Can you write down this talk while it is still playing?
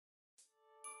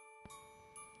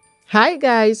Hi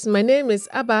guys, my name is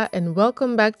Abba and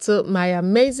welcome back to my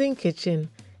amazing kitchen.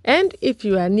 And if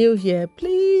you are new here,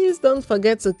 please don't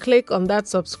forget to click on that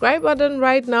subscribe button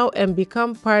right now and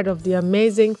become part of the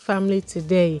amazing family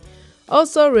today.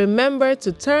 Also remember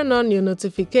to turn on your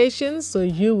notifications so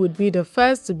you would be the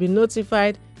first to be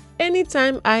notified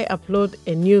anytime I upload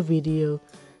a new video.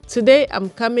 Today I'm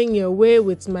coming your way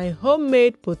with my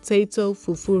homemade potato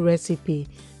fufu recipe.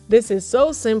 This is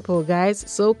so simple guys,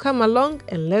 so come along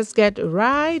and let's get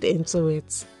right into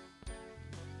it.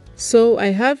 So I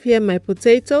have here my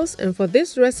potatoes, and for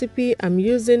this recipe I'm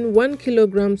using 1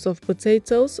 kilogram of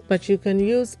potatoes, but you can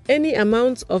use any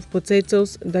amount of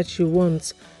potatoes that you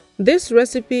want. This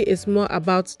recipe is more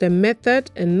about the method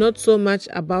and not so much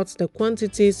about the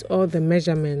quantities or the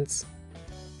measurements.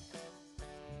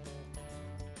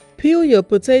 Peel your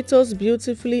potatoes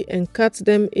beautifully and cut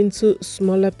them into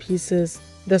smaller pieces.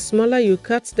 The smaller you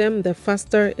cut them, the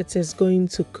faster it is going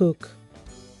to cook.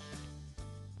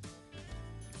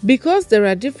 Because there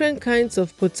are different kinds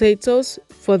of potatoes,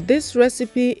 for this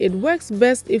recipe it works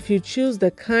best if you choose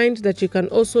the kind that you can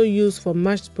also use for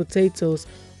mashed potatoes.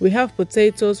 We have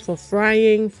potatoes for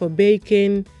frying, for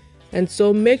baking, and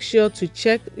so make sure to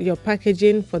check your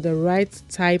packaging for the right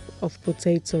type of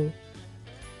potato.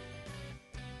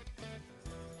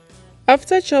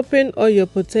 After chopping all your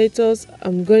potatoes,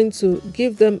 I'm going to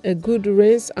give them a good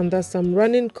rinse under some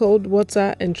running cold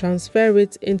water and transfer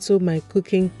it into my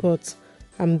cooking pot.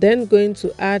 I'm then going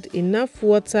to add enough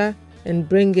water and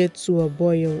bring it to a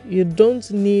boil. You don't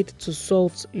need to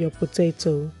salt your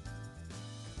potato.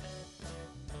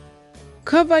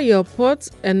 Cover your pot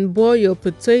and boil your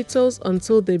potatoes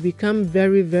until they become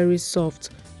very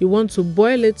soft. You want to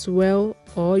boil it well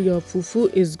or your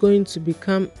fufu is going to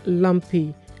become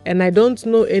lumpy. And I don't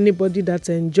know anybody that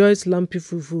enjoys lumpy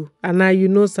fufu. And now you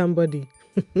know somebody.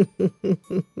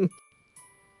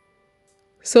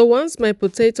 So once my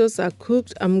potatoes are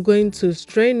cooked, I'm going to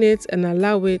strain it and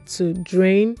allow it to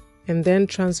drain and then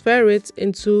transfer it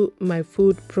into my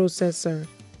food processor.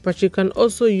 But you can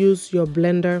also use your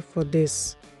blender for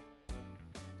this.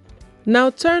 Now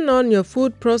turn on your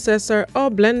food processor or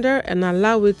blender and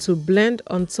allow it to blend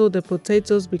until the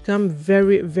potatoes become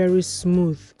very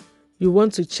smooth. You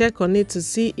want to check on it to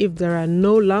see if there are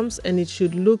no lumps, and it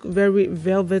should look very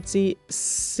velvety,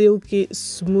 silky,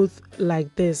 smooth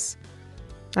like this.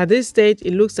 At this stage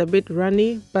it looks a bit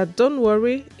runny, but don't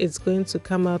worry, it's going to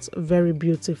come out very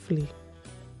beautifully.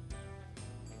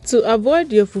 To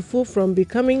avoid your fufu from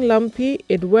becoming lumpy,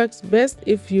 it works best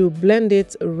if you blend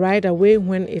it right away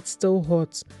when it's still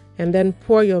hot, and then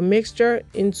pour your mixture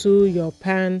into your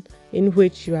pan in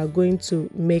which you are going to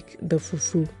make the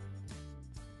fufu.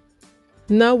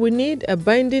 Now we need a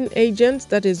binding agent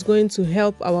that is going to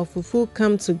help our fufu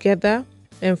come together,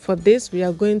 and for this we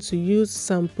are going to use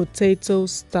some potato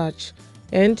starch,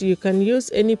 and you can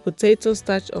use any potato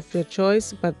starch of your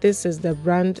choice, but this is the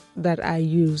brand that I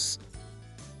use.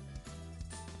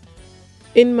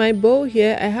 In my bowl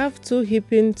here I have 2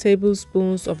 heaping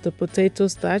tablespoons of the potato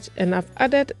starch, and I've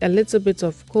added a little bit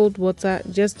of cold water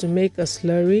just to make a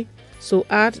slurry. So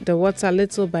add the water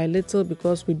little by little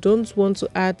because we don't want to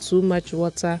add too much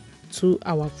water to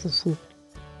our fufu.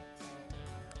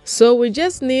 So we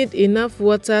just need enough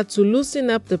water to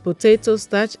loosen up the potato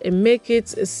starch and make it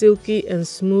silky and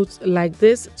smooth like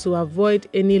this to avoid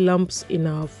any lumps in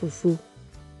our fufu.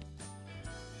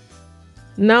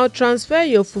 Now transfer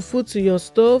your fufu to your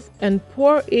stove and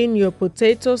pour in your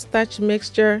potato starch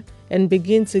mixture and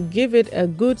begin to give it a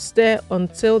good stir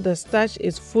until the starch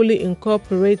is fully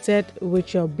incorporated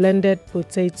with your blended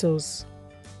potatoes.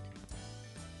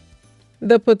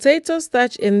 The potato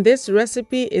starch in this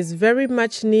recipe is very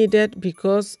much needed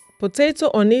because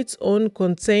potato on its own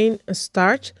contain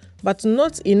starch, but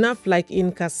not enough like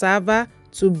in cassava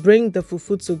to bring the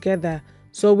fufu together.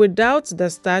 So without the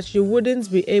starch, you wouldn't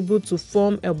be able to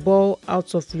form a ball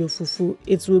out of your fufu.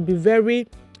 It will be very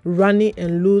runny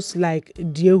and loose like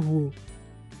diehu.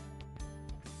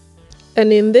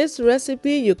 And in this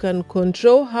recipe you can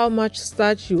control how much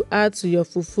starch you add to your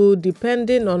fufu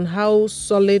depending on how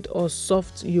solid or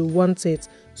soft you want it.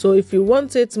 So if you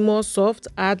want it more soft,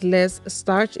 add less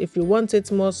starch. If you want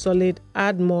it more solid,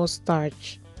 add more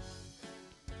starch.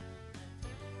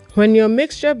 When your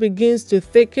mixture begins to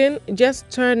thicken, just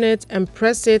turn it and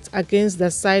press it against the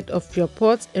side of your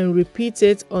pot and repeat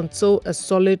it until a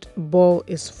solid ball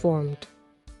is formed.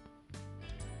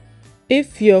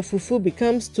 If your fufu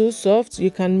becomes too soft,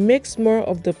 you can mix more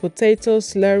of the potato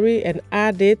slurry and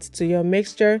add it to your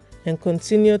mixture and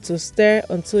continue to stir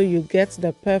until you get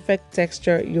the perfect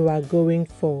texture you are going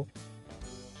for.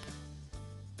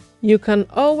 You can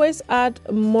always add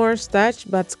more starch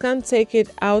but can't take it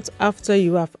out after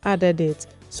you have added it.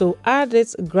 So add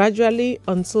it gradually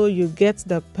until you get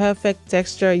the perfect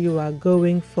texture you are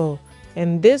going for.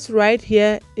 And this right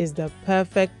here is the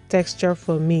perfect texture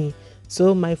for me.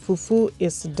 So my fufu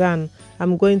is done.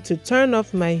 I'm going to turn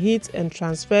off my heat and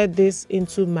transfer this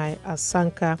into my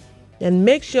asanka. And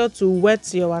make sure to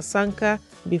wet your asanka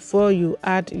before you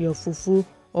add your fufu,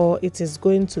 or it is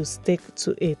going to stick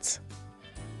to it.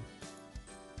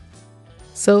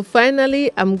 So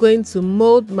finally, I'm going to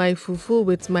mold my fufu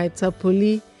with my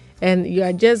tapoli, and you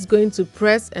are just going to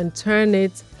press and turn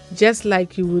it just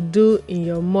like you would do in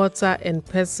your mortar and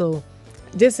pestle.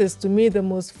 This is to me the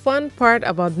most fun part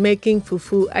about making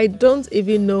fufu. I don't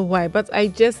even know why, but I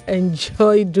just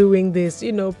enjoy doing this.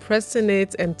 You know, pressing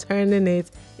it and turning it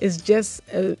is just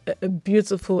a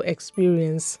beautiful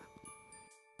experience.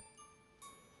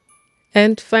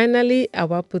 And finally,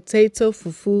 our potato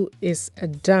fufu is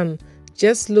done.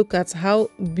 Just look at how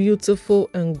beautiful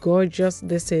and gorgeous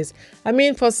this is. I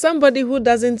mean, for somebody who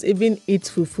doesn't even eat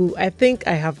fufu, I think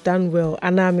I have done well.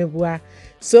 Anamibwa.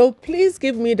 So please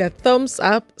give me the thumbs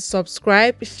up,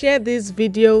 subscribe, share this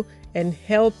video, and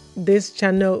help this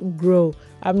channel grow.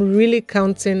 I'm really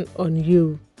counting on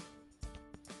you.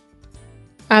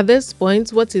 At this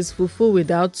point, what is fufu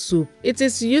without soup? It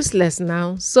is useless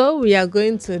now. So we are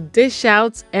going to dish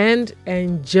out and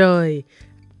enjoy.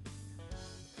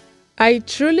 I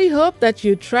truly hope that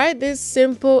you try this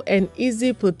simple and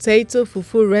easy potato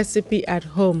fufu recipe at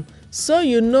home so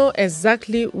you know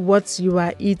exactly what you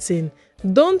are eating.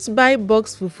 Don't buy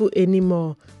box fufu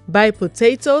anymore. Buy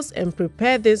potatoes and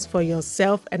prepare this for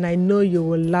yourself, and I know you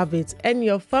will love it and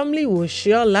your family will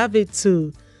sure love it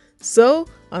too. So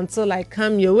until I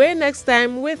come your way next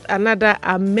time with another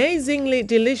amazingly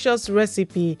delicious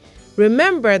recipe,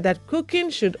 remember that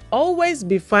cooking should always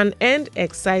be fun and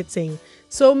exciting.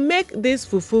 So make this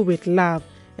fufu with love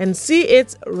and see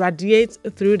it radiate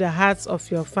through the hearts of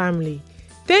your family.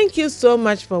 Thank you so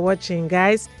much for watching,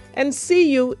 guys, and see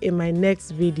you in my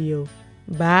next video.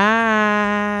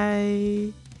 Bye.